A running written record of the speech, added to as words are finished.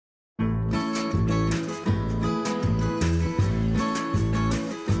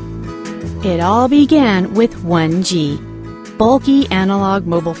It all began with 1G, bulky analog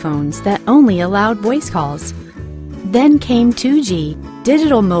mobile phones that only allowed voice calls. Then came 2G,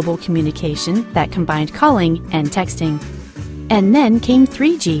 digital mobile communication that combined calling and texting. And then came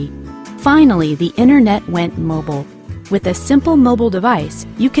 3G. Finally, the internet went mobile. With a simple mobile device,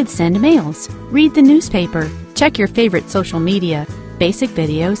 you could send mails, read the newspaper, check your favorite social media, basic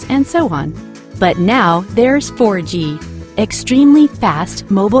videos, and so on. But now there's 4G, extremely fast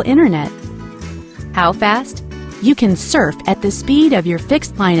mobile internet. How fast? You can surf at the speed of your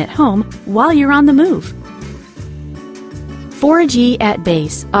fixed line at home while you're on the move. 4G at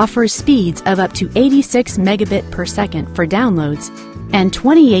base offers speeds of up to 86 megabit per second for downloads and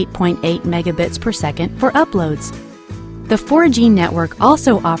 28.8 megabits per second for uploads. The 4G network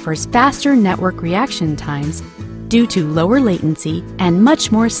also offers faster network reaction times due to lower latency and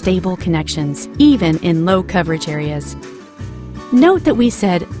much more stable connections, even in low coverage areas. Note that we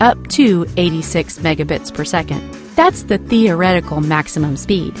said up to 86 megabits per second. That's the theoretical maximum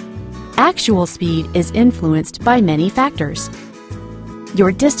speed. Actual speed is influenced by many factors.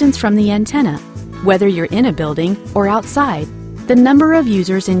 Your distance from the antenna, whether you're in a building or outside, the number of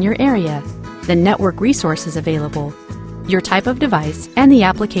users in your area, the network resources available, your type of device, and the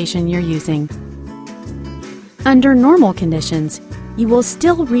application you're using. Under normal conditions, you will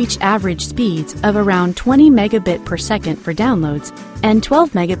still reach average speeds of around 20 megabit per second for downloads and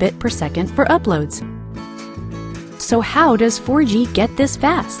 12 megabit per second for uploads. So how does 4G get this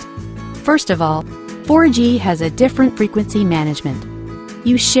fast? First of all, 4G has a different frequency management.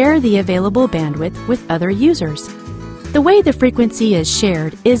 You share the available bandwidth with other users. The way the frequency is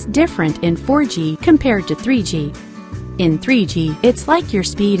shared is different in 4G compared to 3G. In 3G, it's like your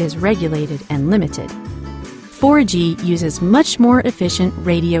speed is regulated and limited. 4G uses much more efficient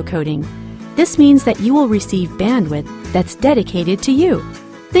radio coding. This means that you will receive bandwidth that's dedicated to you.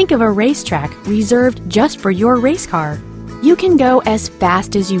 Think of a racetrack reserved just for your race car. You can go as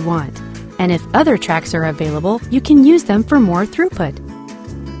fast as you want, and if other tracks are available, you can use them for more throughput.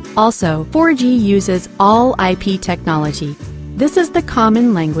 Also, 4G uses all IP technology. This is the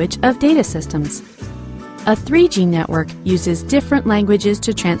common language of data systems. A 3G network uses different languages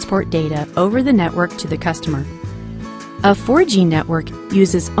to transport data over the network to the customer. A 4G network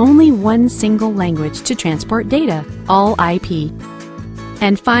uses only one single language to transport data, all IP.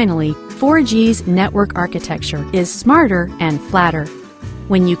 And finally, 4G's network architecture is smarter and flatter.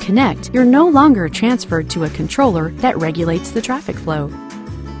 When you connect, you're no longer transferred to a controller that regulates the traffic flow.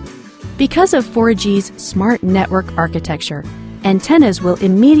 Because of 4G's smart network architecture, antennas will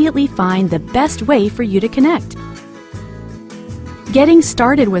immediately find the best way for you to connect. Getting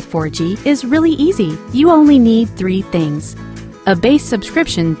started with 4G is really easy. You only need 3 things: a base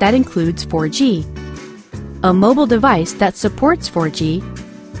subscription that includes 4G, a mobile device that supports 4G,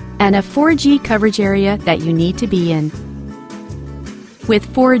 and a 4G coverage area that you need to be in.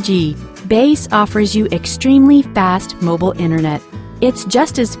 With 4G, Base offers you extremely fast mobile internet. It's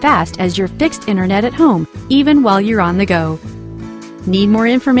just as fast as your fixed internet at home, even while you're on the go. Need more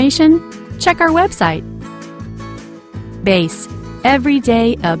information? Check our website. Base. Every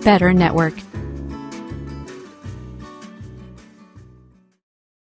day a better network.